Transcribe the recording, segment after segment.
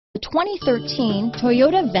The 2013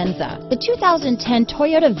 Toyota Venza. The 2010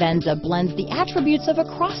 Toyota Venza blends the attributes of a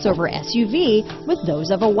crossover SUV with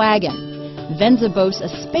those of a wagon. Venza boasts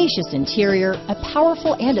a spacious interior, a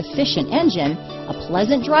powerful and efficient engine, a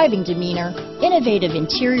pleasant driving demeanor, innovative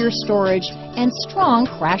interior storage, and strong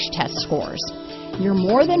crash test scores. You're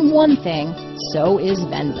more than one thing, so is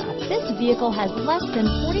Venza. This vehicle has less than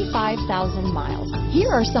 45,000 miles.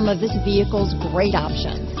 Here are some of this vehicle's great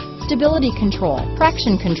options: stability control,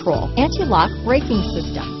 traction control, anti-lock braking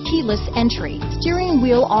system, keyless entry, steering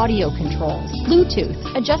wheel audio controls, Bluetooth,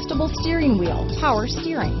 adjustable steering wheel, power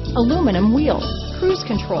steering, aluminum wheels, cruise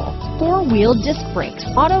control, four-wheel disc brakes,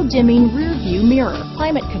 auto-dimming rear view mirror,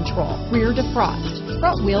 climate control, rear defrost,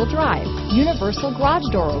 front-wheel drive, universal garage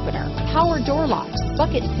door opener, power door locks,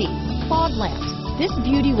 bucket seats, fog lamps. This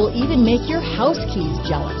beauty will even make your house keys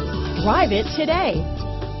jealous. Drive it today.